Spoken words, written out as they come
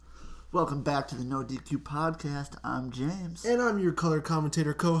Welcome back to the No DQ podcast. I'm James. And I'm your color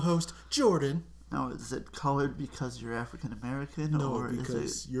commentator co-host, Jordan. Now, is it colored because you're African American? No, or because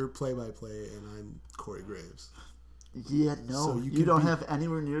is it... you're play-by-play and I'm Corey Graves. Yeah, no. So you don't have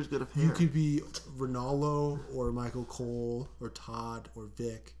anywhere near as good of hair. You could be Ronaldo or Michael Cole or Todd or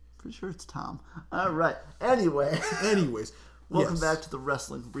Vic. Pretty sure it's Tom. All right. Anyways. Welcome back to the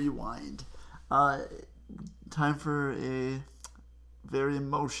Wrestling Rewind. Time for a very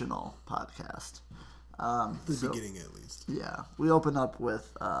emotional podcast. The beginning, at least. Yeah. We open up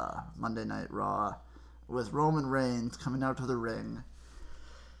with Monday Night Raw with Roman Reigns coming out to the ring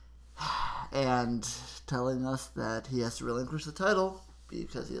and telling us that he has to relinquish the title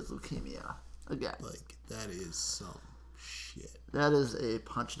because he has leukemia again. Like, that is some shit. That is a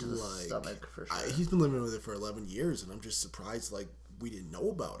punch to the stomach for sure. He's been living with it for 11 years, and I'm just surprised, we didn't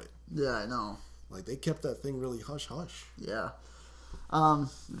know about it. Yeah, I know. They kept that thing really hush-hush. Yeah.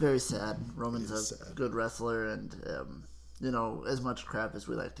 Very sad. Roman's a good wrestler, and, as much crap as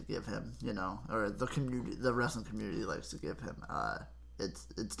we like to give him, or the wrestling community likes to give him,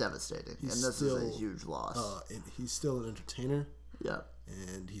 it's devastating. And this is a huge loss. And he's still an entertainer. Yeah.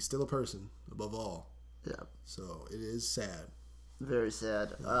 And he's still a person, above all. Yeah. So, it is sad. Very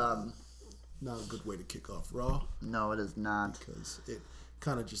sad. Not a good way to kick off Raw. No, it is not. Because it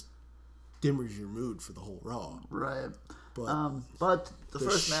kind of just dimmers your mood for the whole Raw. Right. But the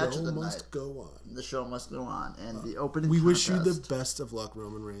first match of the night. The show must go on. The show must go on. And the opening We contest, wish you the best of luck,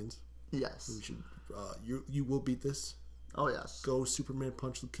 Roman Reigns. Yes. We should. You will beat this. Oh, yes. Go Superman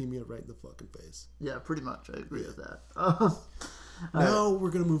punch leukemia right in the fucking face. Yeah, pretty much. I agree with that. Now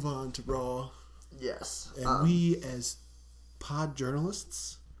we're going to move on to Raw. Yes. And we, as pod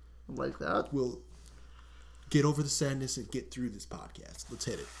journalists, like that, will get over the sadness and get through this podcast. Let's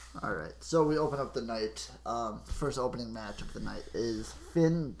hit it. All right. So we open up the night. The first opening match of the night is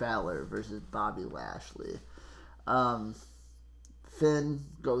Finn Balor versus Bobby Lashley. Finn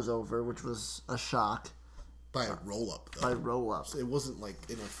goes over, which was a shock. By a roll-up, though. By roll-up. So it wasn't like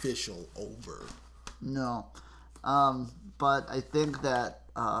an official over. No. But I think that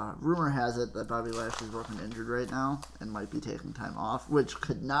rumor has it that Bobby Lashley's working injured right now and might be taking time off, which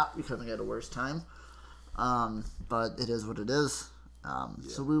could not be coming at a worse time. But it is what it is.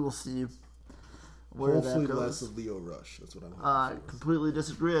 So we will see where Hopefully that goes. less of Leo Rush. That's what I'm hoping I completely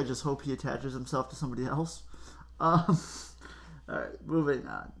disagree. I just hope he attaches himself to somebody else. All right, moving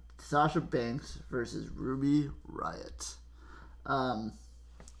on. Sasha Banks versus Ruby Riott.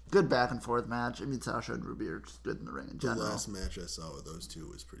 Good back and forth match. I mean, Sasha and Ruby are just good in the ring in general. The last match I saw with those two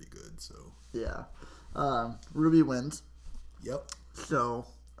was pretty good. So yeah, Ruby wins. Yep. So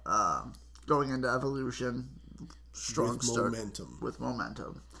going into Evolution, strong with start momentum. With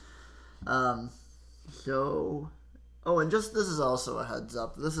momentum. And this is also a heads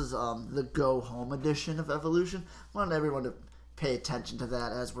up. This is the Go Home edition of Evolution. I want everyone to pay attention to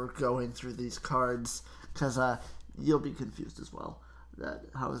that as we're going through these cards, because you'll be confused as well. That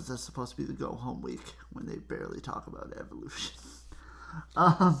how is this supposed to be the Go Home week when they barely talk about Evolution?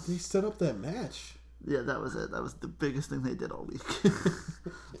 They set up that match. Yeah, that was it. That was the biggest thing they did all week.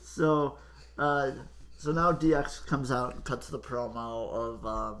 So now DX comes out and cuts the promo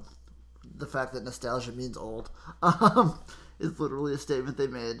of the fact that nostalgia means old. It's literally a statement they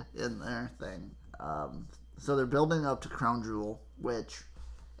made in their thing. So they're building up to Crown Jewel, which,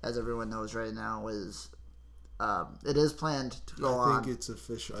 as everyone knows right now, is it is planned to go on. I think it's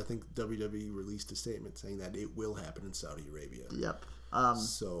official. I think WWE released a statement saying that it will happen in Saudi Arabia. Yep.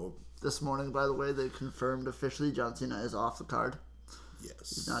 So this morning, by the way, they confirmed officially John Cena is off the card.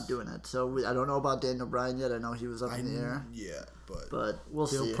 Yes. He's not doing it. So I don't know about Daniel Bryan yet. I know he was up in the air. Yeah, but we'll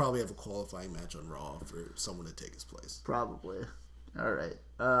see. They'll probably have a qualifying match on Raw for someone to take his place. Probably. All right.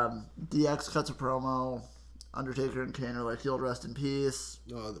 DX cuts a promo. Undertaker and Kane are like, he'll rest in peace.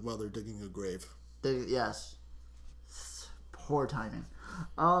 While they're digging a grave. Yes. Poor timing.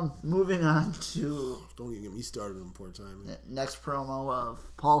 Moving on to... Don't even get me started on poor timing. Next promo of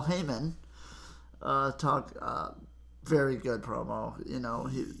Paul Heyman. Very good promo.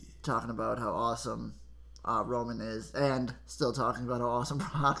 He talking about how awesome Roman is, and still talking about how awesome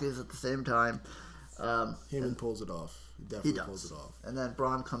Brock is at the same time. Heyman pulls it off. He definitely pulls it off. And then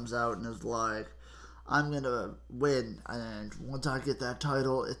Braun comes out and is like, I'm going to win, and once I get that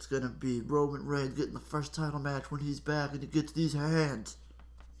title, it's going to be Roman Reigns getting the first title match when he's back and he gets these hands.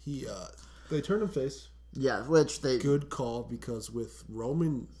 They turned him face. Yeah, which they... Good call, because with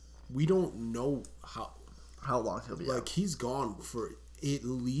Roman, we don't know how long he'll be out. He's gone for at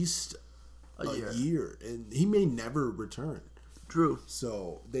least a year, and he may never return. True.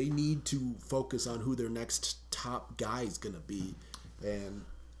 So they need to focus on who their next top guy is going to be. And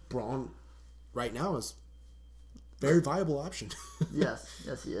Braun right now is very viable option. Yes,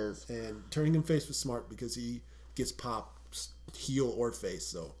 he is. And turning him face was smart because he gets popped heel or face,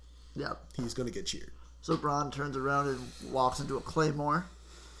 so Yeah. he's going to get cheered. So Braun turns around and walks into a Claymore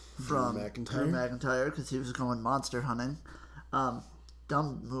from Drew McIntyre because he was going monster hunting.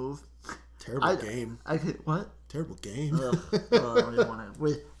 Dumb move. Terrible game. What? Terrible game. I don't even want to.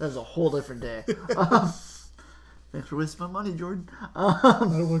 Wait, that's a whole different day. Thanks for wasting my money, Jordan. I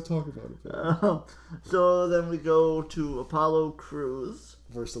don't want to talk about it. So then we go to Apollo Crews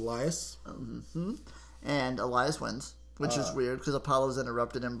Versus Elias. and Elias wins, which is weird because Apollo's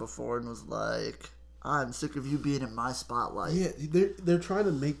interrupted him before and was like, "I'm sick of you being in my spotlight." Yeah, they're trying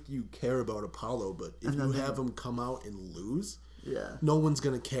to make you care about Apollo, but if you have him come out and lose, no one's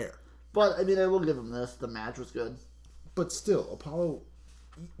going to care. But, I mean, I will give him this. The match was good. But still, Apollo,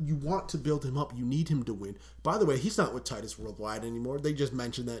 you want to build him up. You need him to win. By the way, he's not with Titus Worldwide anymore. They just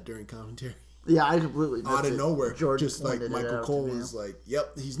mentioned that during commentary. Yeah, I completely missed Out of nowhere. Jordan just like Michael Cole was like,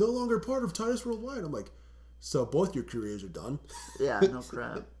 yep, he's no longer part of Titus Worldwide. I'm like, so both your careers are done? Yeah, no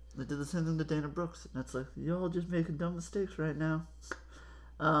crap. They did the same thing to Dana Brooks. And it's like, y'all just making dumb mistakes right now.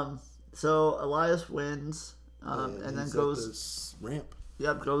 So Elias wins and then goes... this ramp.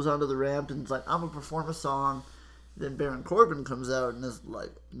 Yep, goes onto the ramp and is like, I'm going to perform a song. Then Baron Corbin comes out and is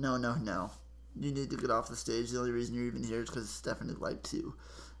like, no. You need to get off the stage. The only reason you're even here is because Stephanie liked you.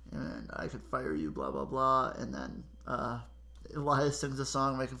 And I could fire you, blah, blah, blah. And then Elias sings a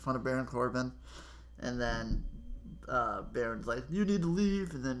song making fun of Baron Corbin. And then Baron's like, you need to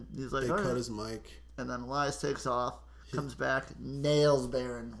leave. And then he's like, they all cut right. his mic. And then Elias takes off, comes back, nails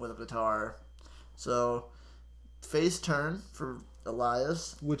Baron with a guitar. So, face turn for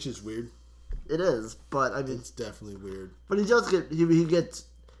Elias. Which is weird. It is, but I mean, it's definitely weird. But he does get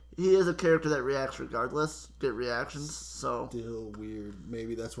he is a character that reacts regardless, get reactions. So still weird.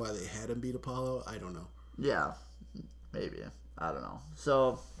 Maybe that's why they had him beat Apollo. I don't know. Yeah, maybe I don't know.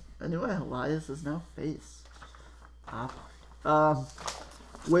 So anyway, Elias is now face.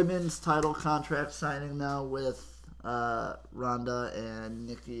 Women's title contract signing now with Ronda and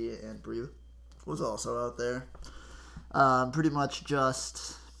Nikki and Brie was also out there. Pretty much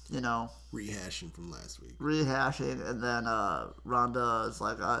just, rehashing from last week. And then Ronda is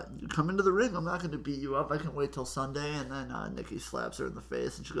like, you come into the ring, I'm not going to beat you up, I can wait till Sunday. And then Nikki slaps her in the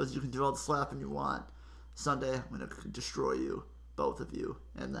face and she goes, you can do all the slapping you want. Sunday, I'm going to destroy you, both of you.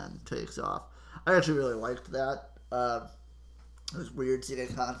 And then takes off. I actually really liked that. It was weird seeing a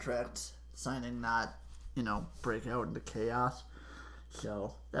contract signing not, break out into chaos.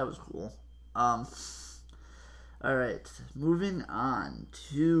 So that was cool. All right, moving on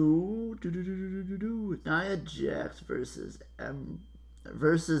to Nia Jax versus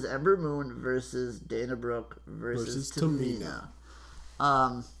Ember Moon versus Dana Brooke versus Tamina.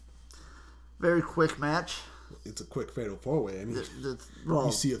 Very quick match. It's a quick fatal four-way. I mean, well,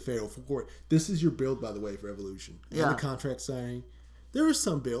 you see a fatal four-way. This is your build, by the way, for Evolution. And the contract signing. There was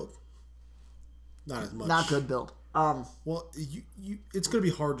some build. Not as much. Not good build. Well, it's going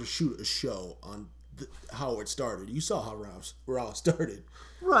to be hard to shoot a show on how it started. You saw how Raw started.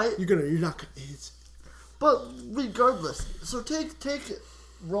 Right. You're not gonna. But regardless, so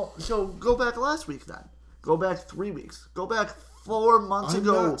so go back last week then. Go back 3 weeks. Go back 4 months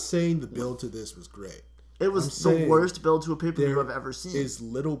ago. I'm not saying the build to this was great. It was the worst build to a pay-per-view I've ever seen. There is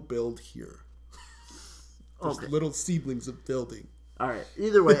little build here. There's little seedlings of building. All right.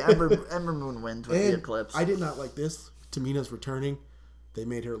 Either way, Ember Moon wins with the Eclipse. I did not like this. Tamina's returning. They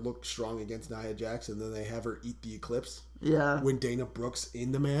made her look strong against Nia Jax, and then they have her eat the Eclipse. Yeah. When Dana Brooks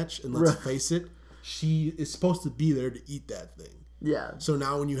in the match, and let's face it, she is supposed to be there to eat that thing. Yeah. So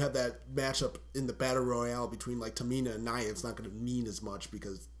now when you have that matchup in the Battle Royale between like Tamina and Nia, it's not going to mean as much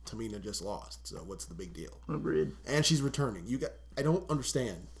because Tamina just lost. So what's the big deal? Agreed. And she's returning. I don't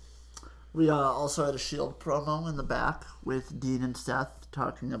understand. We also had a Shield promo in the back with Dean and Seth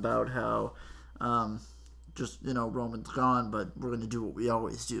talking about how Roman's gone, but we're going to do what we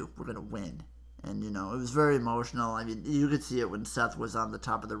always do. We're going to win. And, it was very emotional. I mean, you could see it when Seth was on the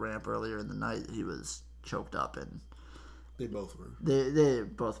top of the ramp earlier in the night. He was choked up, and they both were. They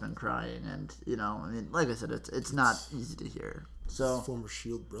both been crying, and, like I said, it's not easy to hear. So former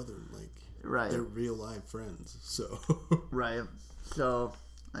Shield brother, right. They're real life friends, so. Right. So,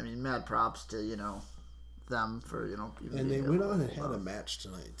 I mean, mad props to, them for, even and they went on and had a match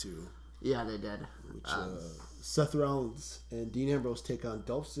tonight, too. Yeah, they did. Which, Seth Rollins and Dean Ambrose take on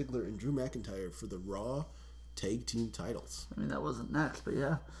Dolph Ziggler and Drew McIntyre for the Raw Tag Team titles. I mean, that wasn't next, but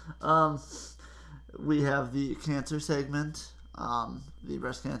yeah. We have the cancer segment, the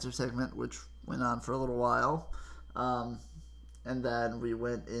breast cancer segment, which went on for a little while. And then we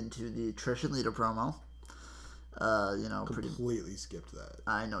went into the Trish and Lita promo. Completely skipped that.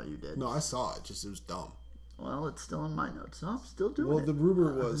 I know you did. No, I saw it. Just it was dumb. Well, it's still in my notes, so I'm still doing it. Well, the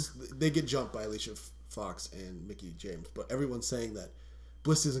rumor was they get jumped by Alicia Fox and Mickie James, but everyone's saying that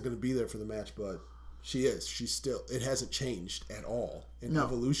Bliss isn't going to be there for the match, but she is. She's still. It hasn't changed at all, and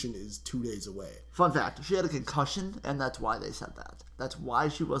Evolution is 2 days away. Fun fact: she had a concussion, and that's why they said that. That's why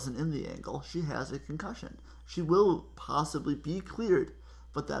she wasn't in the angle. She has a concussion. She will possibly be cleared,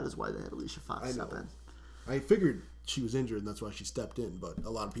 but that is why they had Alicia Fox step in. I figured she was injured, and that's why she stepped in, but a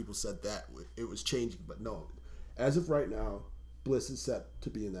lot of people said that it was changing. But no, as of right now, Bliss is set to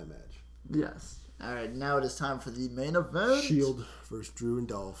be in that match. Yes. All right, now it is time for the main event. Shield versus Drew and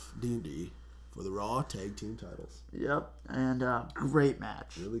Dolph, D&D, for the Raw Tag Team titles. Yep, and great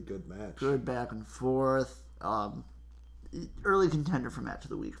match. Really good match. Good back and forth. Early contender for match of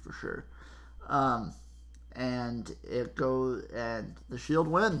the week for sure. And it goes, and the Shield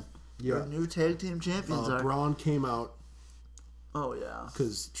win. Yeah. Your new tag team champions are. Braun came out. Oh yeah.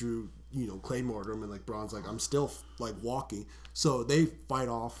 Because Drew, Claymored him, and Braun's I'm still walking. So they fight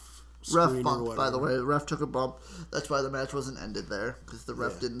off. Ref bumped, by the way. The ref took a bump. That's why the match wasn't ended there, because the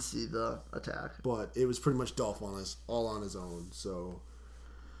ref didn't see the attack. But it was pretty much Dolph all on his own. So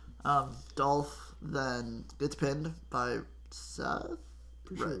Dolph then gets pinned by Seth.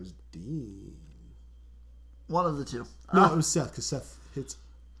 Pretty sure it was Dean. One of the two. No, it was Seth, because Seth hits.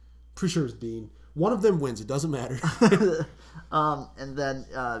 Pretty sure it was Dean. One of them wins. It doesn't matter. And then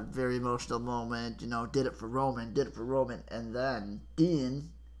very emotional moment. Did it for Roman. And then Dean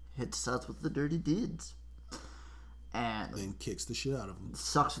hits Seth with the dirty deeds. And then kicks the shit out of him.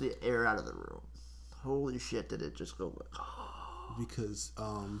 Sucks the air out of the room. Holy shit, did it just go Because,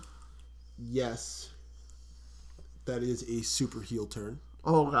 yes, that is a super heel turn.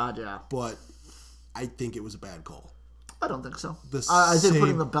 Oh, God, yeah. But I think it was a bad call. I don't think so. I think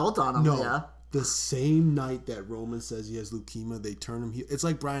putting the belt on him, yeah. The same night that Roman says he has leukemia, they turn him heel. It's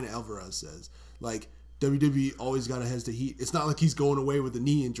like Brian Alvarez says. WWE always got to hesitate. It's not like he's going away with a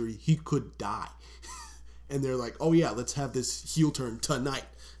knee injury. He could die. And they're like, oh, yeah, let's have this heel turn tonight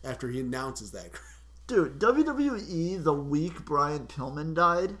after he announces that. Dude, WWE, the week Brian Pillman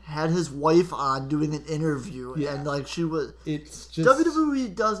died, had his wife on doing an interview. Yeah. And, she was... It's just...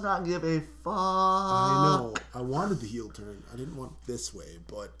 WWE does not give a fuck. I know. I wanted the heel turn. I didn't want it this way,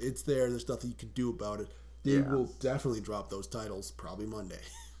 but it's there. There's nothing you can do about it. They will definitely drop those titles probably Monday.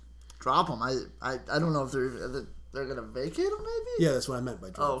 Drop them? I don't know if they're going to vacate them, maybe? Yeah, that's what I meant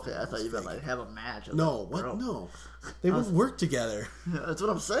by drop. Oh, okay. I thought you meant, have a match. No, what? Bro. No. They wouldn't work together. Yeah, that's what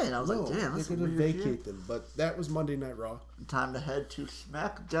I'm saying. I was like, damn, that's they're going to vacate them. But that was Monday Night Raw. Time to head to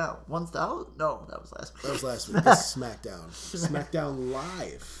SmackDown. No, that was last week. That was last week. This is SmackDown. SmackDown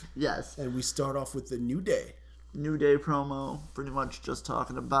Live. Yes. And we start off with the New Day. New Day promo. Pretty much just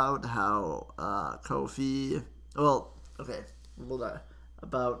talking about how Kofi... Well, okay.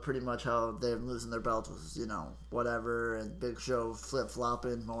 About pretty much how they're losing their belts was, whatever, and Big Show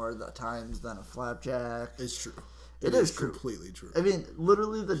flip-flopping more the times than a flapjack. It's true. It is true. Completely true. I mean,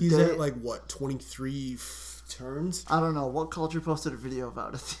 literally He's at 23 turns? I don't know. What culture posted a video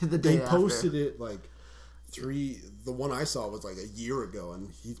about it the day after? They posted it the one I saw was a year ago,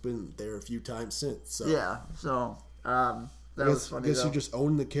 and he's been there a few times since. So. Yeah, so that was funny. I guess you just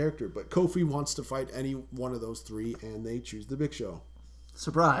own the character, but Kofi wants to fight any one of those three, and they choose the Big Show.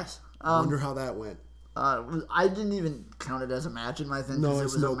 Surprise. Wonder how that went. I didn't even count it as a match in my thing. No, it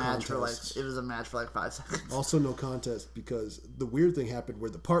was no a match contest. it was a match for 5 seconds. Also no contest because the weird thing happened where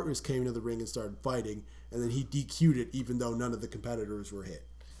the partners came into the ring and started fighting, and then he DQ'd it even though none of the competitors were hit.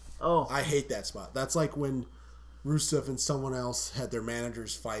 Oh. I hate that spot. That's like when Rusev and someone else had their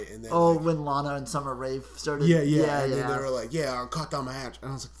managers fight, and then when Lana and Summer Rae started. Yeah, and then they were like, "Yeah, I'll cut the match,"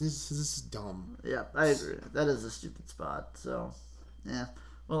 and I was like, "This is dumb." Yeah, I agree. That is a stupid spot. So, yeah.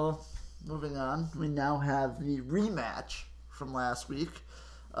 Well, moving on, we now have the rematch from last week,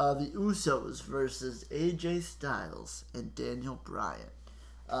 the Usos versus AJ Styles and Daniel Bryan.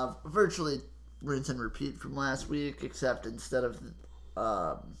 Virtually rinse and repeat from last week, except instead of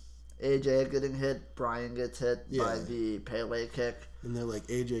AJ getting hit, Bryan gets hit by the Pele kick. And they're like,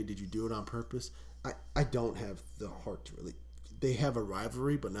 AJ, did you do it on purpose? I don't have the heart to really... They have a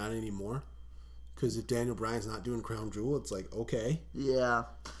rivalry, but not anymore. Because if Daniel Bryan's not doing Crown Jewel, it's like, okay. Yeah.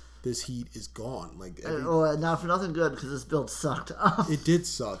 This heat is gone. Not for nothing good, because this build sucked. It did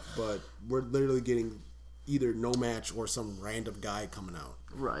suck, but we're literally getting either no match or some random guy coming out.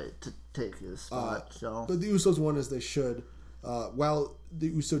 Right, to take his spot. But the Usos won as they should. While the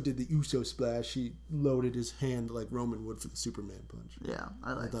Uso did the Uso splash, he loaded his hand like Roman would for the Superman punch. Yeah,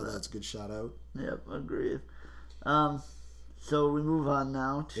 I thought that's a good shout out. Yep, agreed. So we move on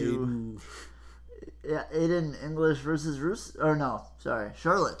now to Aiden English versus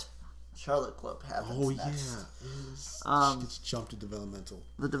Charlotte. Charlotte Club happens next. She gets jumped to developmental.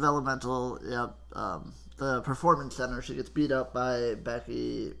 The developmental, the performance center. She gets beat up by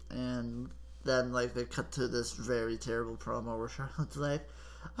Becky, and then they cut to this very terrible promo where Charlotte's like,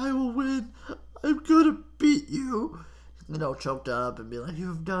 "I will win. I'm gonna beat you." Choked up and be like,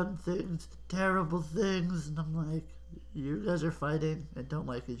 "You've done terrible things," and I'm like, "You guys are fighting and don't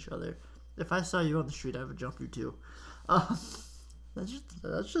like each other. If I saw you on the street, I would jump you too."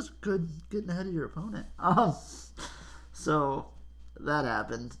 That's just good getting ahead of your opponent. So that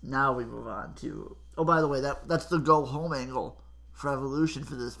happened. Now we move on to. Oh, by the way, that's the go home angle for Evolution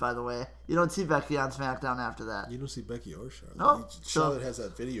for this. By the way, you don't see Becky on SmackDown after that. You don't see Becky or Charlotte. No, Charlotte has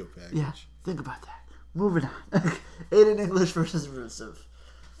that video package. Yeah, think about that. Moving on. Aiden English versus Rusev.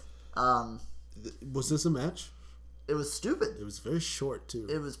 Was this a match? It was stupid. It was very short too.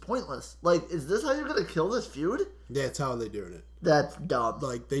 It was pointless. Is this how you're gonna kill this feud? Yeah, that's how they're doing it. That's dumb.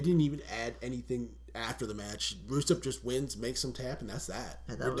 They didn't even add anything after the match. Rusev just wins, makes him tap, and that's that.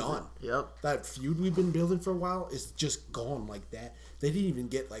 We're done. Yep. That feud we've been building for a while is just gone like that. They didn't even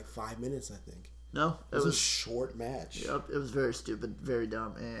get 5 minutes, I think. No, it was a short match. Yep, it was very stupid, very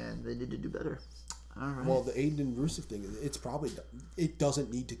dumb, and they need to do better. All right. Well, the Aiden and Rusev thing, it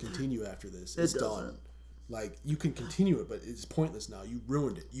doesn't need to continue after this. It's done. You can continue it, but it's pointless now. You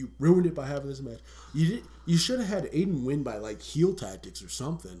ruined it. You ruined it by having this match. You should have had Aiden win by heel tactics or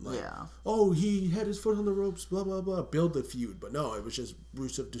something. Oh, he had his foot on the ropes, blah blah blah. Build the feud, but no, it was just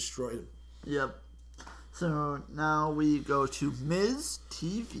Rusev destroyed him. Yep. So now we go to Miz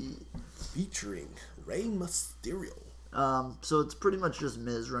TV featuring Rey Mysterio. So it's pretty much just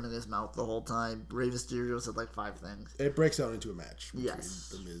Miz running his mouth the whole time. Rey Mysterio said 5 things. It breaks out into a match between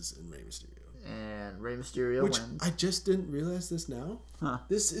the Miz and Rey Mysterio. And Rey Mysterio wins. I just didn't realize this now. Huh.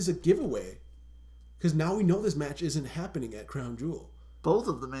 This is a giveaway. Because now we know this match isn't happening at Crown Jewel. Both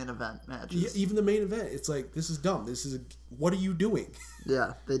of the main event matches. Yeah, even the main event. It's this is dumb. What are you doing?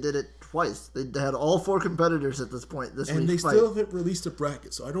 Yeah, they did it twice. They had all 4 competitors at this point this week. And they still haven't released a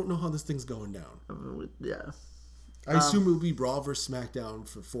bracket, so I don't know how this thing's going down. Yeah. I assume it'll be Raw versus SmackDown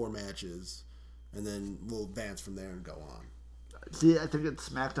for 4 matches, and then we'll advance from there and go on. See, I think it's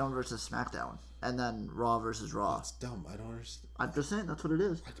SmackDown versus SmackDown, and then Raw versus Raw. That's dumb. I don't understand. I'm just saying that's what it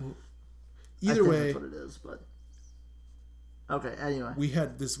is. Either way, that's what it is. But okay. Anyway, we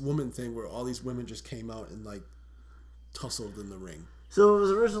had this woman thing where all these women just came out and tussled in the ring. So it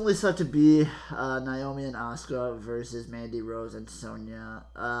was originally set to be Naomi and Asuka versus Mandy Rose and Sonya.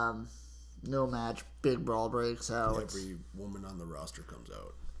 No match. Big brawl breaks out. Every woman on the roster comes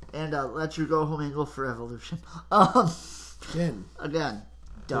out. And let you go home angle for Evolution. Again,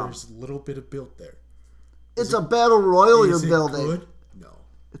 dumb. There's a little bit of build there. It's a battle royal you're building. Good? No.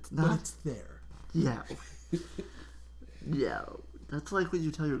 It's not. But it's there. Yeah. Yeah. That's like when you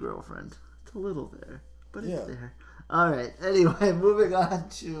tell your girlfriend. It's a little there, but it's there. All right. Anyway, moving on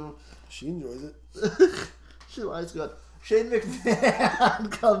to... She enjoys it. She likes good. Shane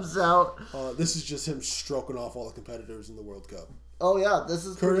McMahon comes out. This is just him stroking off all the competitors in the World Cup. Oh yeah, this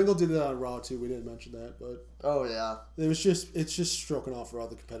is. Kurt Angle did it on Raw too. We didn't mention that, but oh yeah, it's just stroking off for all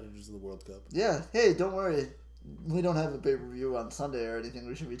the competitors in the World Cup. Yeah. Hey, don't worry. We don't have a pay-per-view on Sunday or anything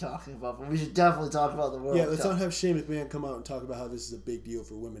we should be talking about, but we should definitely talk about the World Cup. Yeah, let's not have Shane McMahon come out and talk about how this is a big deal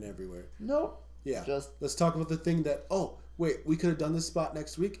for women everywhere. Nope. Yeah. Let's talk about the thing that wait, we could have done this spot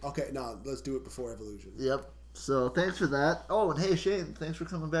next week. Okay, let's do it before Evolution. Yep. So thanks for that. Oh, and hey Shane, thanks for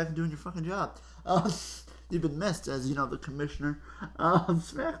coming back and doing your fucking job. You've been missed as the commissioner of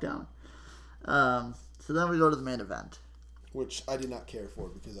SmackDown. So then we go to the main event, which I did not care for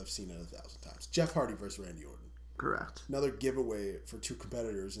because I've seen it 1,000 times. Jeff Hardy versus Randy Orton. Correct. Another giveaway for 2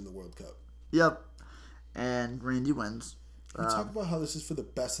 competitors in the World Cup. Yep. And Randy wins. We talk about how this is for the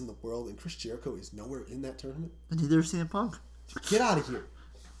best in the world, and Chris Jericho is nowhere in that tournament. And neither is CM Punk. Get out of here.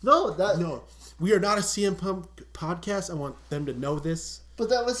 No. We are not a CM Punk podcast. I want them to know this. But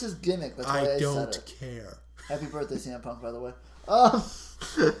that was his gimmick. That's why I don't said it. care. Happy birthday, CM Punk, by the way.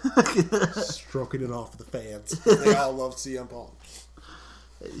 Stroking it off for the fans. They all love CM Punk.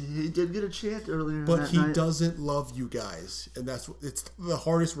 He did get a chant earlier. But he doesn't love you guys. And it's the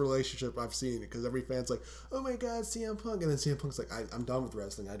hardest relationship I've seen. Because every fan's like, oh my God, CM Punk. And then CM Punk's like, I'm done with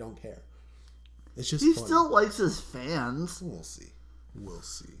wrestling. I don't care. It's just He funny. still likes his fans. We'll see.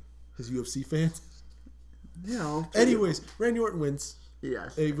 His UFC fans? Yeah. Anyways, Randy Orton wins.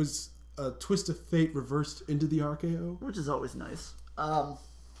 Yes. It was a twist of fate reversed into the RKO. Which is always nice.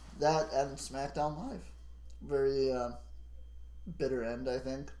 That and SmackDown Live. Very bitter end, I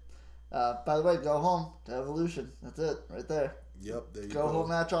think. By the way, go home to Evolution. That's it, right there. Yep, there you Go home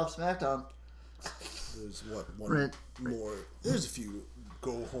match off SmackDown. There's one Right. more. There's a few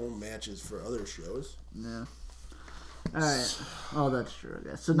go home matches for other shows. Yeah. All right. Oh, that's true. I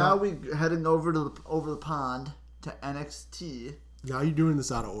guess. So now we heading over the pond to NXT. Now you're doing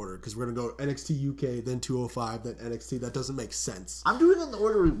this out of order because we're gonna go NXT UK, then 205, then NXT. That doesn't make sense. I'm doing it in the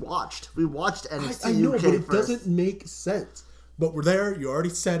order we watched. We watched NXT I know, UK but it first. doesn't make sense. But we're there. You already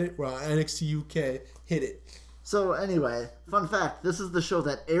said it. We're on NXT UK. Hit it. So anyway, fun fact: this is the show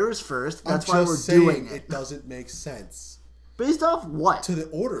that airs first. That's I'm why just we're doing saying it. it doesn't make sense Based off what? to the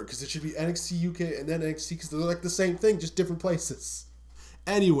order because it should be NXT UK and then NXT because they're like the same thing, just different places.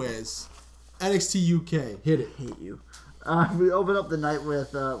 Anyways, NXT UK. Hit it. I hate you. We open up the night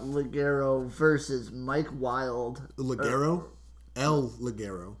with Ligero versus Mike Wild. Ligero? El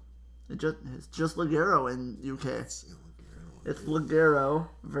Ligero. It's just Ligero in UK. It's Ligero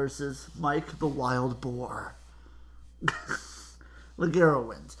versus Mike the Wild Boar. Ligero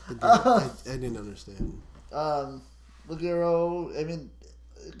wins. I didn't understand. Ligero, I mean,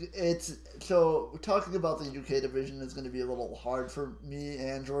 it's so talking about the UK division is going to be a little hard for me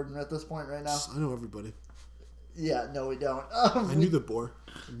and Jordan at this point right now. I know everybody. Yeah, no, we don't. I knew the Boar.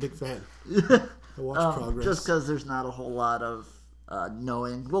 I'm a big fan. I watch Progress. Just because there's not a whole lot of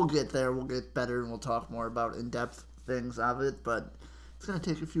knowing. We'll get there. We'll get better, and we'll talk more about in-depth things of it. But it's gonna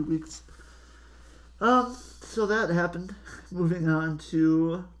take a few weeks. So that happened. Moving on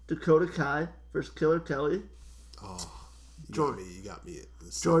to Dakota Kai versus Killer Kelly. Oh, Jordan. You got me.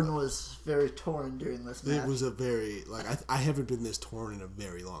 Jordan was very torn during this match. It was a very I haven't been this torn in a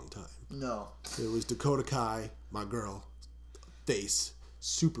very long time. No. It was Dakota Kai, my girl, face,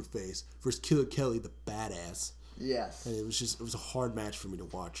 super face, versus Killer Kelly, the badass. Yes. And it was a hard match for me to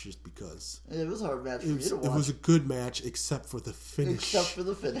watch just because. It was a hard match for me to watch. It was a good match except for the finish. Except for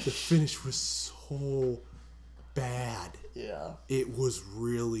the finish. The finish was so bad. Yeah. It was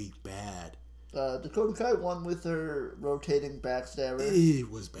really bad. Dakota Kai won with her rotating backstabber. It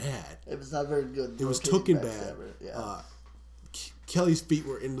was bad. It was not very good. It was tooken bad. Backstabber. Yeah. Kelly's feet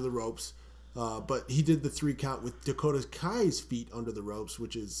were into the ropes, but he did the 3 count with Dakota Kai's feet under the ropes,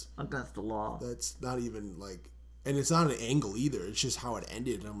 which is against the law. That's not even and it's not an angle either. It's just how it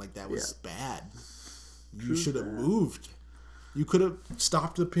ended. And I'm like, that was bad. You should have moved. You could have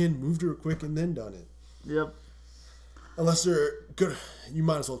stopped the pin, moved her quick, and then done it. Yep. Unless they're good, you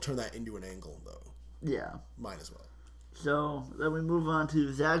might as well turn that into an angle, though. Yeah. Might as well. So then we move on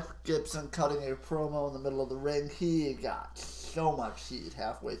to Zach Gibson cutting a promo in the middle of the ring. He got so much heat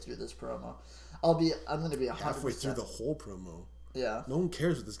halfway through this promo. I'm going to be 100%. Halfway through the whole promo. Yeah. No one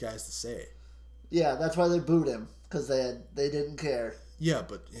cares what this guy has to say. Yeah, that's why they booed him, because they didn't care. Yeah,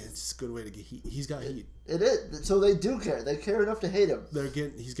 but it's a good way to get heat. He's got heat. It is. So they do care. They care enough to hate him.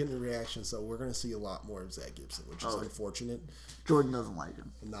 He's getting a reaction, so we're going to see a lot more of Zach Gibson, which is unfortunate. Jordan doesn't like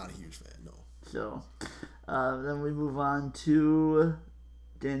him. I'm not a huge fan, no. So, then we move on to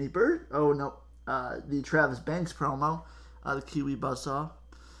Danny Burch. Oh, no. The Travis Banks promo. The Kiwi Buzzsaw.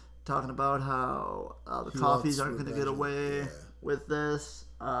 Talking about how the coffees aren't going to get away with this.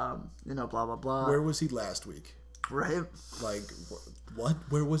 Blah, blah, blah. Where was he last week? Right? What?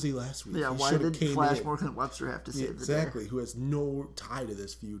 Where was he last week? Yeah, why did Flash Morgan Webster have to save the day? Exactly, who has no tie to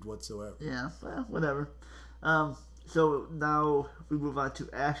this feud whatsoever. Yeah, well, whatever. So now we move on to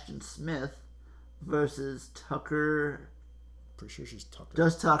Ashton Smith versus Tucker. Pretty sure she's Tucker.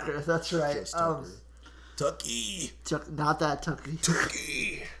 Just Tucker, that's right. Just Tucker. Tucky. Not that Tucky.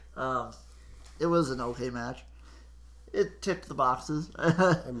 Tucky. It was an okay match. It ticked the boxes.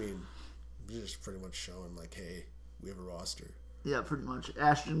 I mean, you're just pretty much showing hey, we have a roster. Yeah, pretty much.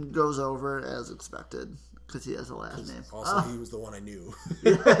 Ashton goes over as expected because he has a last name. Also, he was the one I knew.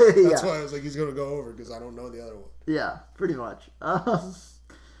 Yeah. That's why I was like, he's going to go over because I don't know the other one. Yeah, pretty much.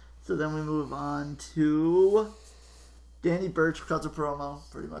 So then we move on to Danny Burch cuts a promo,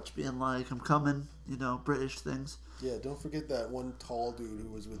 pretty much being like, I'm coming, British things. Yeah, don't forget that one tall dude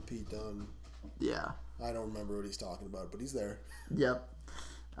who was with Pete Dunne. Yeah. I don't remember what he's talking about, but he's there. Yep.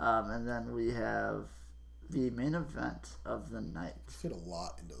 And then we have the main event of the night. We fit a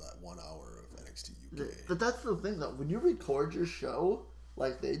lot into that 1 hour of NXT UK. But that's the thing, though. When you record your show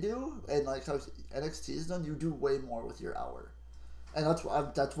like they do, and like how NXT is done, you do way more with your hour. And that's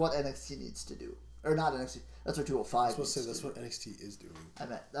what NXT needs to do. Or not NXT. That's what 205 needs to do. That's what NXT is doing. I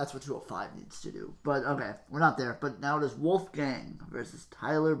meant that's what 205 needs to do. But, okay, we're not there. But now it is Wolfgang versus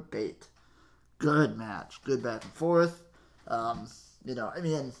Tyler Bate. Good match. Good back and forth.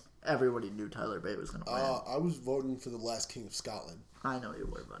 Everybody knew Tyler Bate was going to win. I was voting for the Last King of Scotland. I know you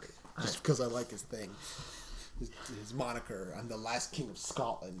were, buddy. Just because I like his thing. His moniker. I'm the Last King of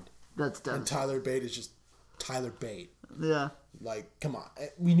Scotland. That's And devastating. Tyler Bate is just Tyler Bate. Yeah. Like, come on.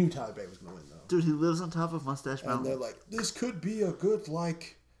 We knew Tyler Bate was going to win, though. Dude, he lives on top of Mustache And Mountain. they're like, this could be a good,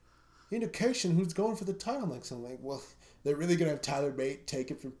 like, indication who's going for the title next. I'm like, well, they're really going to have Tyler Bate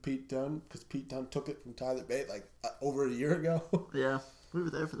take it from Pete Dunne? Because Pete Dunne took it from Tyler Bate, like, over a year ago. Yeah, we were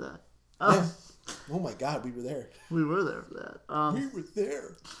there for that. Yeah. Oh, my God, we were there. We were there for that. We were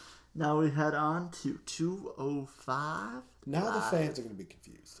there. Now we head on to 205. Now the fans are going to be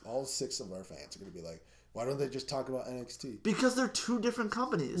confused. All 6 of our fans are going to be like, why don't they just talk about NXT? Because they're two different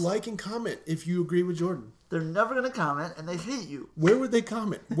companies. Like and comment if you agree with Jordan. They're never going to comment, and they hate you. Where would they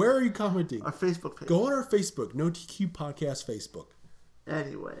comment? Where are you commenting? Our Facebook page. Go on our Facebook, No TQ Podcast Facebook,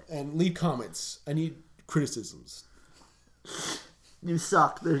 Anyway. and leave comments. I need criticisms You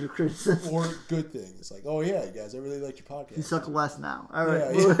suck. There's your criticism. or good things. Like, oh yeah, you guys, I really like your You podcast. suck less now. All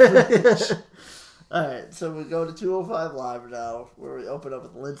right. Yeah, All right. So we go to 205 Live now, where we open up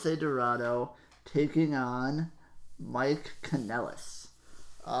with Lindsay Dorado taking on Mike Kanellis.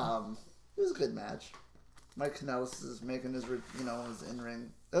 It was a good match. Mike Kanellis is making his in-ring.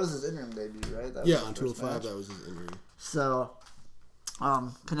 That was his in-ring debut, right? That was Yeah, his on first 205, match. that was his injury. So,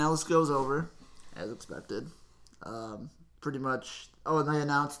 Kanellis goes over, as expected. Pretty much. Oh, and they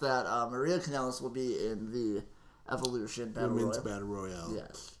announced that Maria Kanellis will be in the Evolution Battle Women's Royal. Battle Royale.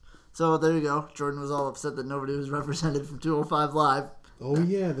 Yes. So there you go. Jordan was all upset that nobody was represented from 205 Live. Oh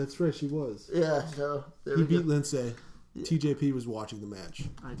yeah, that's right, she was. Yeah, so there He we go. beat Lindsay. TJP was watching the match.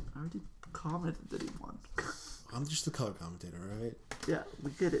 I already commented that he won. I'm just the color commentator, alright? Yeah,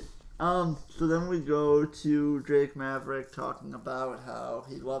 we get it. So then we go to Drake Maverick talking about how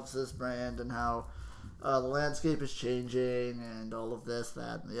he loves this brand and how the landscape is changing and all of this,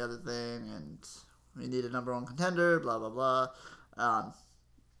 that, and the other thing, and we need a number one contender, blah, blah, blah,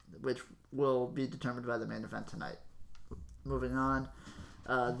 which will be determined by the main event tonight. Moving on,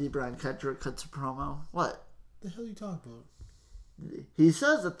 the Brian Kendrick cuts a promo. What? The hell are you talking about? He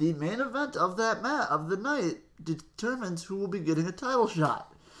says that the main event of that of the night determines who will be getting a title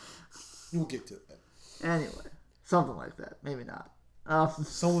shot. We'll get to that. Anyway, something like that. Maybe not.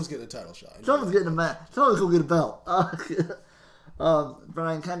 Someone's getting a title shot. Someone's getting a match. Someone's gonna get a belt.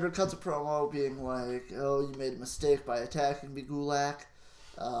 Brian Kendrick cuts a promo being like, "Oh, you made a mistake by attacking me, Gulak.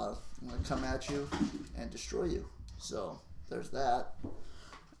 I'm gonna come at you and destroy you." So there's that.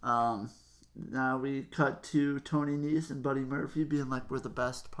 Now we cut to Tony Nese and Buddy Murphy being like, "We're the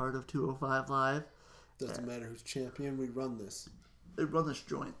best part of 205 Live." Doesn't matter who's champion, we run this. They run this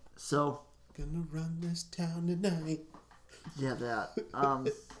joint. So Gonna run this town tonight. yeah,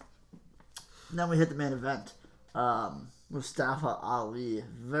 that. Then we hit the main event. Mustafa Ali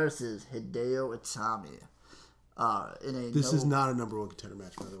versus Hideo Itami. This is not a number one contender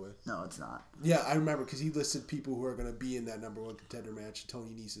match, by the way. No, it's not. Yeah, I remember because he listed people who are going to be in that number one contender match.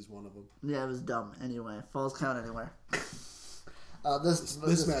 Tony Nese is one of them. Yeah, it was dumb. Anyway, falls count anywhere.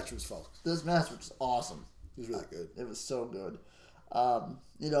 This match was false. This match was awesome. It was really good. It was so good.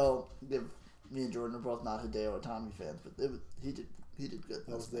 Me and Jordan are both not Hideo Itami fans, but he did good.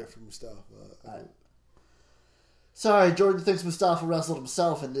 I was there for Mustafa. Sorry, Jordan thinks Mustafa wrestled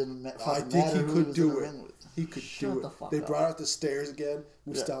himself and didn't I fucking think matter he who could was do in the it. ring with. He could Shut do the it. fuck They up. brought out the stairs again.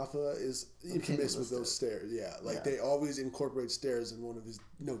 Mustafa is infamous of with the those stairs. Yeah, Yeah. they always incorporate stairs in one of his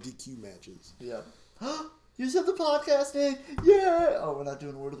DQ matches. Yeah. You said the podcast name? Yeah! Oh, we're not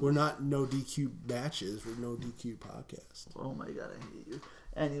doing Word of the We're not no DQ matches. We're no DQ podcast. Oh my god, I hate you.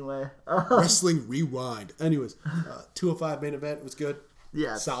 Anyway. Wrestling Rewind. Anyways, 205 main event was good.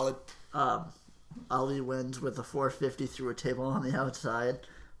 Yeah. Solid. Ali wins with a 450 through a table on the outside.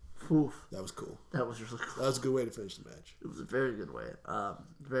 Oof. That was cool. That was really cool. That was a good way to finish the match. It was a very good way.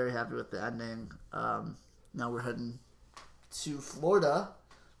 Very happy with the ending. Now we're heading to Florida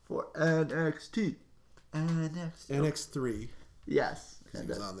for NXT. NX3. Yes. Because he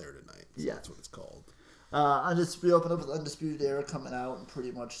was on there tonight. So Yeah. That's what it's called. We open up with Undisputed Era coming out and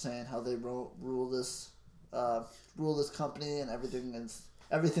pretty much saying how they rule this company and everything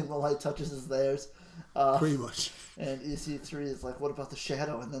the light touches is theirs. Pretty much. And EC3 is like, what about the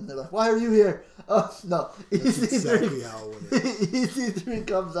Shadow? And then they're like, why are you here? No. That's EC3, exactly how it went. EC3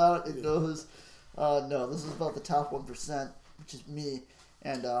 comes out and goes, no, this is about the top 1%, which is me.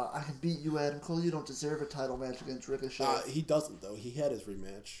 And I can beat you, Adam Cole. You don't deserve a title match against Ricochet. He doesn't, though. He had his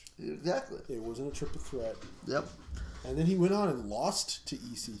rematch. Exactly. It wasn't a triple threat. Yep. And then he went on and lost to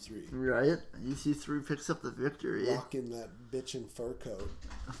EC3. Right. EC3 picks up the victory. Rocking that bitchin' fur coat.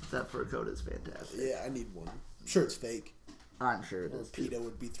 That fur coat is fantastic. Yeah, I need one. I'm sure it's fake. I'm sure it Or is. too. PETA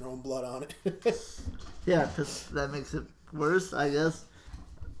would be throwing blood on it. Yeah, because that makes it worse, I guess.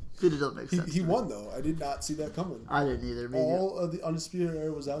 It doesn't make sense. He won, though. I did not see that coming. I didn't either. Maybe. All of the Undisputed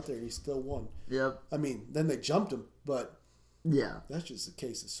Era was out there, and he still won. Yep. I mean, then they jumped him, but Yeah. that's just a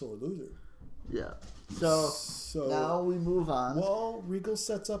case of sore loser. Yeah. So now we move on. Well, Regal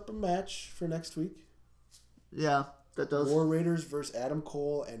sets up a match for next week. Yeah, that does. War Raiders versus Adam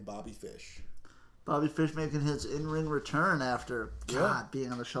Cole and Bobby Fish. Bobby Fish making his in-ring return after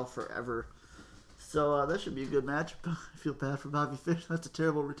being on the shelf forever. So that should be a good match. I feel bad for Bobby Fish. That's a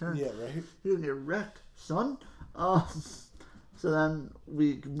terrible return. Yeah, right? You're going to get wrecked, son. So then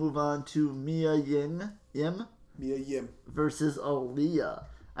we move on to Mia Yim versus Aaliyah.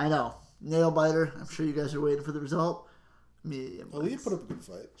 I know. Nail biter. I'm sure you guys are waiting for the result. Mia Yim. Aaliyah put up a good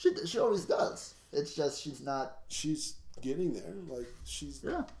fight. She always does. It's just she's not... She's getting there. Like, she's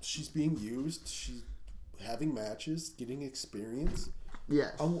being used. She's having matches, getting experience.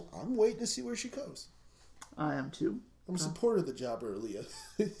 Yes. I'm waiting to see where she goes. I am too. I'm a supporter of the jobber Aaliyah.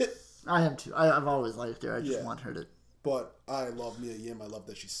 I am too. I've always liked her. I just want her to... But I love Mia Yim. I love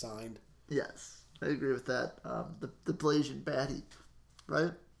that she's signed. Yes. I agree with that. The Blasian Baddie.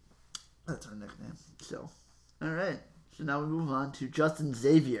 Right? That's her nickname. So, all right. So now we move on to Justin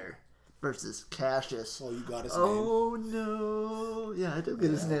Xavier versus Cassius. Oh, you got his name? Oh, no. Yeah, I did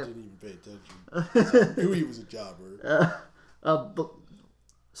get his name. I didn't even pay attention. I knew he was a jobber. But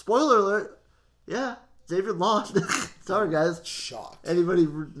spoiler alert. Yeah, Xavier lost. Sorry, guys. Shocked. Anybody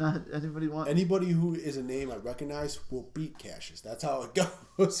want? Anybody who is a name I recognize will beat Cassius. That's how it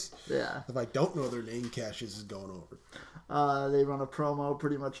goes. Yeah. If I don't know their name, Cassius is going over. They run a promo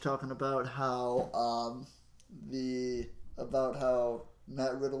pretty much talking about how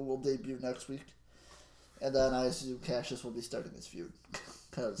Matt Riddle will debut next week, and then I assume Cassius will be starting his feud.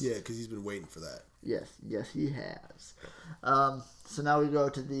 Because he's been waiting for that. Yes, he has. So now we go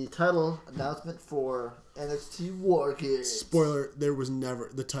to the title announcement for NXT War Games. Spoiler: there was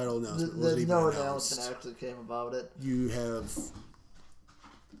never the title announcement. Wasn't even announced. Announcement actually came about it. You have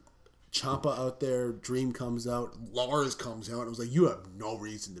Ciampa out there. Dream comes out. Lars comes out. And I was like, you have no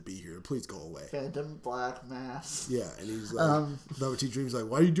reason to be here. Please go away. Phantom Black Mass. Yeah, and he's like, Velveteen Dream's like,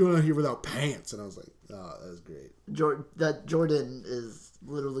 why are you doing out here without pants? And I was like, oh, that was great. Jordan is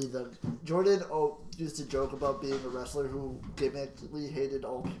literally Jordan used to joke about being a wrestler who gimmickly hated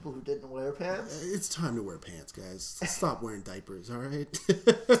all people who didn't wear pants. It's time to wear pants, guys. Stop wearing diapers, all right?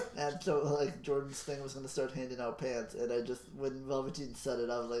 And so, like, Jordan's thing was going to start handing out pants, and when Velveteen said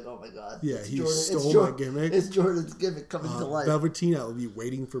it, I was like, oh my god. Yeah, he stole my gimmick. It's Jordan's gimmick coming to life. Velveteen, I will be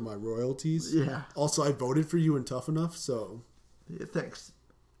waiting for my royalties. Yeah. Also, I voted for you in Tough Enough, so... Yeah, thanks.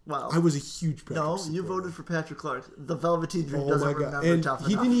 Wow. I was a huge Patrick No, supporter. you voted for Patrick Clark. The Velveteen Dream doesn't remember and Tough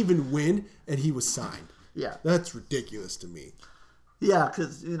he Enough. didn't even win, and he was signed. Yeah. That's ridiculous to me. Yeah,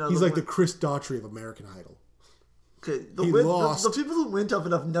 because, he's like the Chris Daughtry of American Idol. Okay, lost. The people who win Tough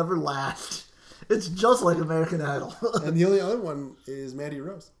Enough never last. It's just like American Idol. And the only other one is Mandy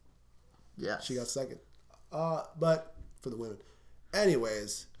Rose. Yeah. She got second. But for the women.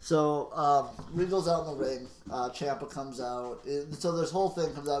 Anyways. So, Regal's out in the ring. Ciampa comes out. So this whole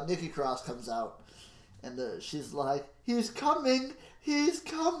thing comes out. Nikki Cross comes out. And she's like, he's coming! He's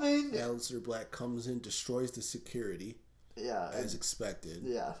coming! Aleister Black comes in, destroys the security. Yeah. As expected.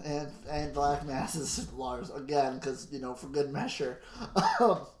 Yeah. And Black Mass is Lars again, because, for good measure.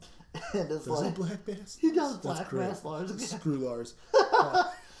 And it's does he Black Mass? He does Black Mass Lars again. Screw Lars.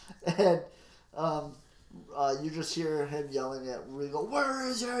 And you just hear him yelling at Regal, where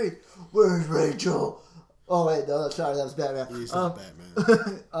is he? Where's Rachel? Oh, wait, no, sorry, that was Batman. He's not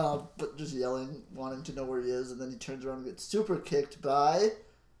Batman. But just yelling, wanting to know where he is, and then he turns around and gets super kicked by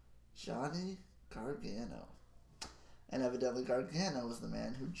Johnny Gargano. And evidently Gargano was the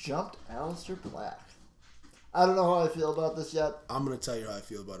man who jumped Aleister Black. I don't know how I feel about this yet. I'm going to tell you how I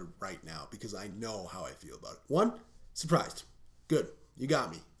feel about it right now, because I know how I feel about it. 1, surprised. Good. You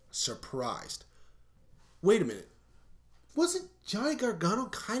got me. Surprised. Wait a minute. Wasn't Johnny Gargano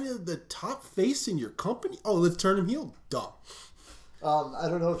kind of the top face in your company? Oh, let's turn him heel. Dumb. I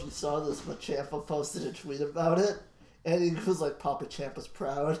don't know if you saw this, but Ciampa posted a tweet about it, and he was like, Papa Ciampa's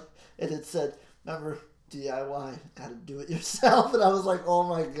proud, and it said, remember, DIY, gotta do it yourself, and I was like, oh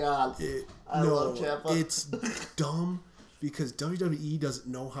my god, I love Ciampa. It's dumb, because WWE doesn't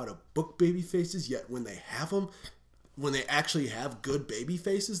know how to book baby faces, yet when they have them, when they actually have good baby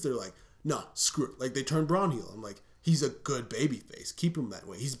faces, they're like, nah, screw it. Like, they turn Braun heel. I'm like, he's a good baby face. Keep him that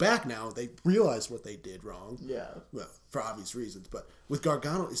way. He's back now. They realize what they did wrong. Yeah. Well, for obvious reasons. But with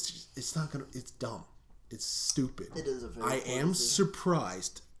Gargano, it's not gonna. It's dumb. It's stupid. It is a very. I am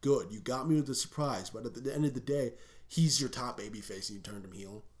surprised. Good, you got me with the surprise. But at the end of the day, he's your top baby face, and you turned him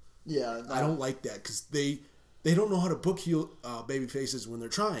heel. Yeah. I don't like that because they they don't know how to book heel baby faces when they're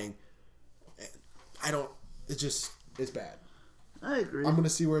trying. It's bad. I agree. I'm going to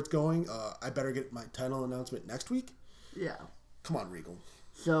see where it's going. I better get my title announcement next week. Yeah. Come on, Regal.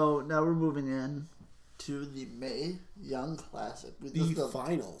 So now we're moving in to the Mae Young Classic. The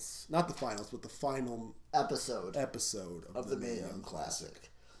finals. Not the finals, but the final episode of the Mae Young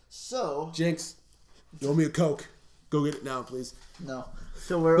Classic. So... Jinx, you owe me a Coke. Go get it now, please. No.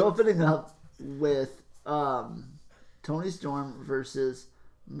 So we're opening up with Toni Storm versus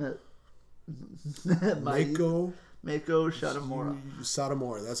Meiko Satomura.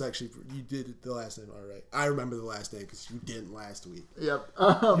 Satomura. That's actually, you did the last name all right. I remember the last name because you didn't last week. Yep.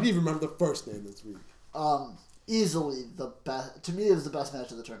 You didn't even remember the first name this week. Easily the best. To me, it was the best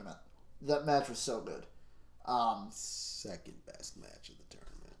match of the tournament. That match was so good. Second best match of the tournament.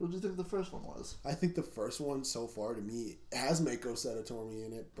 What do you think the first one was? I think the first one so far to me has Meiko Satomura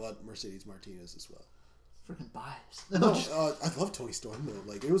in it, but Mercedes Martinez as well. Freaking biased. No, I love Toni Storm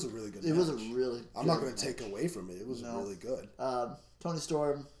though. Like, it was a really good match. It was a really I'm not going to take away from it. It was really good. Toni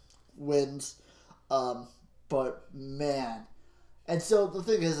Storm wins. But man. And so the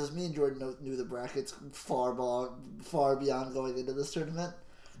thing is me and Jordan knew the brackets far beyond going into this tournament.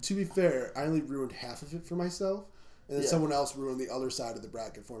 To be fair, I only ruined half of it for myself. And then someone else ruined the other side of the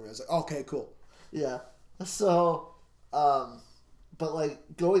bracket for me. I was like, okay, cool. Yeah. So, but like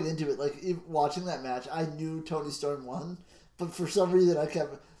going into it, like watching that match, I knew Toni Storm won, but for some reason I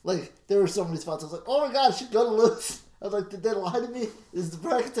kept like there were so many spots I was like, oh my god, she's gonna lose. I was like, did they lie to me? Is the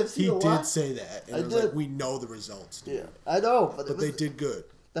brackets I've seen? He did say that, and I was like, we know the results. Dude. Yeah, I know, but they did good.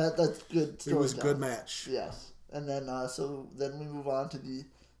 That's good. It was a good match. Yes, and then so then we move on to the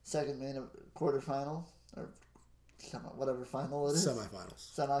second main quarterfinal or whatever final it is.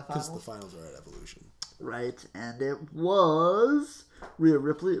 Semifinals. Because the finals are at Evolution. Right, and it was Rhea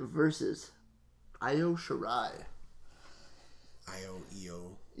Ripley versus Io Shirai. Io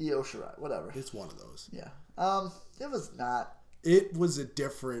Shirai, whatever. It's one of those. Yeah. It was not. It was a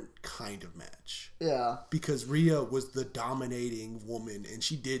different kind of match. Yeah. Because Rhea was the dominating woman, and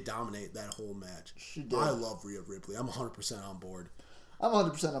she did dominate that whole match. She did. I love Rhea Ripley. I'm 100% on board. I'm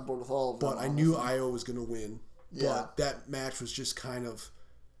 100% on board with all of them. But I knew Io was going to win. Yeah. But that match was just kind of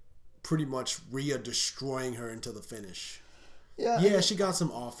pretty much Rhea destroying her until the finish. Yeah. Yeah, she got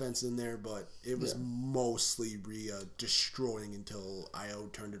some offense in there, but it was mostly Rhea destroying until Io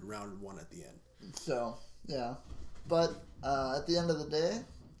turned it around and won at the end. So, yeah. But at the end of the day,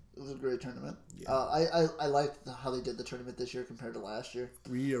 it was a great tournament. Yeah. I liked how they did the tournament this year compared to last year.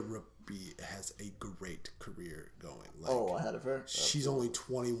 Rhea Ripley has a great career going. Ahead of her. She's only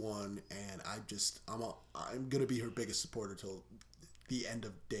 21, and I'm gonna be her biggest supporter till the end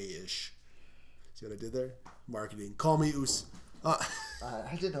of day-ish. See what I did there? Marketing. Call me Us. I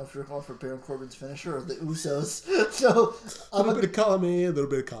didn't know if you were going for Baron Corbin's finisher or the Usos. So a little bit of column A, a little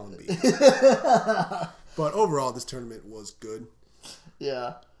bit of column B. But overall, this tournament was good.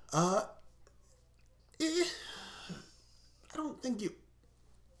 Yeah. I don't think you.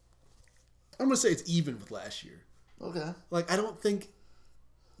 I'm gonna say it's even with last year. Okay. Like, I don't think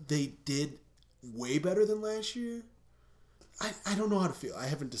they did way better than last year. I don't know how to feel. I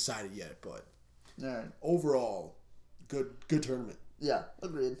haven't decided yet, but overall, good tournament. Yeah,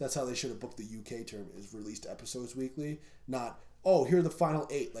 agreed. That's how they should have booked the UK tournament, is released episodes weekly, not, here are the final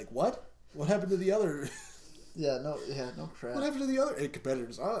 8. Like, what? What happened to the other? no crap. What happened to the other 8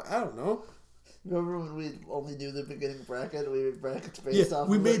 competitors? I don't know. Remember when we only knew the beginning bracket? We made brackets based off.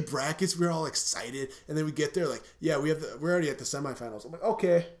 We made brackets. We were all excited, and then we get there like, we're already at the semifinals. I'm like,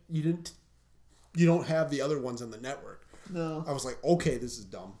 okay, you don't have the other ones on the network. No. I was like, okay, this is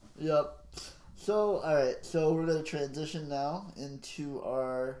dumb. Yep. So, all right. So we're gonna transition now into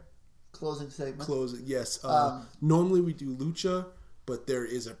our closing segment. Yes. Normally we do Lucha, but there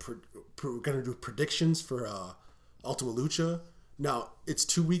is we're gonna do predictions for Ultima Lucha. Now, it's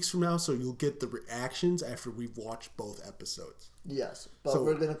 2 weeks from now, so you'll get the reactions after we've watched both episodes. Yes, but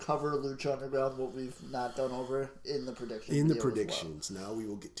we're going to cover Lucha Underground, what we've not done over in the predictions. In the predictions. Now we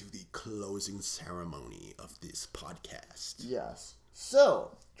will get to the closing ceremony of this podcast. Yes.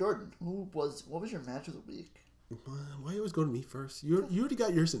 So, Jordan, what was your match of the week? Why you always go to me first? You already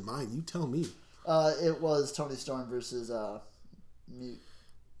got yours in mind. You tell me. It was Toni Storm versus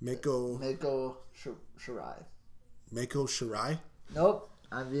Meiko Shirai. Meiko Shirai? Nope,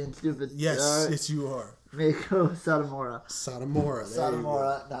 I'm being stupid. Yes, yes, you are. Meiko Satomura.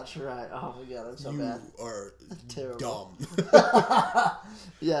 Satomura, not Shirai. Oh my god, I'm so bad. You are terrible. Dumb.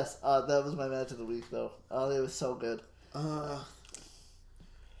 Yes, that was my match of the week, though. It was so good.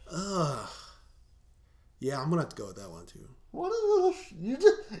 Yeah, I'm gonna have to go with that one too. What a little... You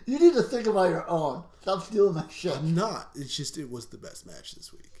didn't need to think about your own. Stop stealing my shit. I'm not. It's just it was the best match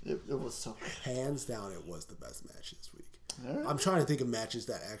this week. It was so good. Hands down, it was the best match this week. Right. I'm trying to think of matches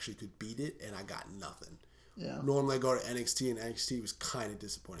that actually could beat it, and I got nothing. Yeah. Normally I go to NXT, and NXT was kind of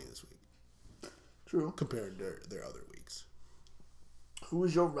disappointing this week. True. Compared to their other weeks. Who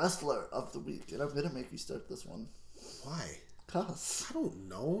is your wrestler of the week? And I'm going to make you start this one. Why? Cause. I don't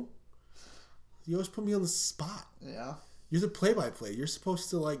know. You always put me on the spot. Yeah. You're the play-by-play. You're supposed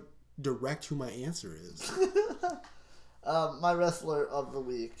to, like, direct who my answer is. My wrestler of the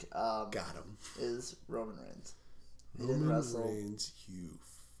week Got him. is Roman Reigns. Roman Reigns, you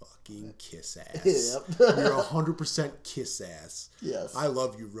fucking kiss ass. Yep. You're 100% kiss ass. Yes. I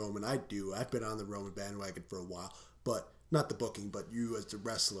love you, Roman. I do. I've been on the Roman bandwagon for a while. But, not the booking, but you as the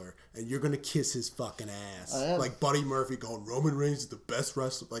wrestler. And you're going to kiss his fucking ass. I am. Like Buddy Murphy going, Roman Reigns is the best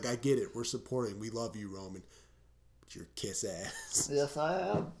wrestler. Like, I get it. We're supporting. We love you, Roman. But you're kiss ass. Yes, I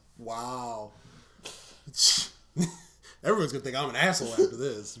am. Wow. Everyone's going to think I'm an asshole after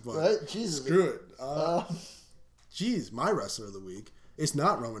this. But Right? Jesus. screw it. Jeez, my wrestler of the week. It's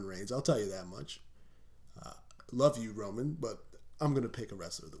not Roman Reigns. I'll tell you that much. Love you, Roman, but I'm going to pick a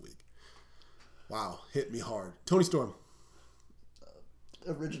wrestler of the week. Wow. Hit me hard. Tony Storm.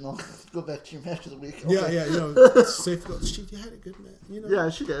 Original. Go back to your match of the week. Yeah, Okay. yeah, you know, safe. She had a good match. You know, Yeah,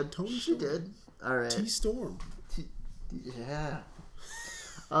 she did. Tony She Storm. did. All right. T Storm. Yeah.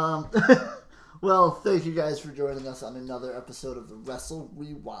 Well, thank you guys for joining us on another episode of the Wrestle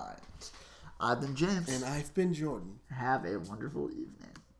Rewind. I've been James. And I've been Jordan. Have a wonderful evening.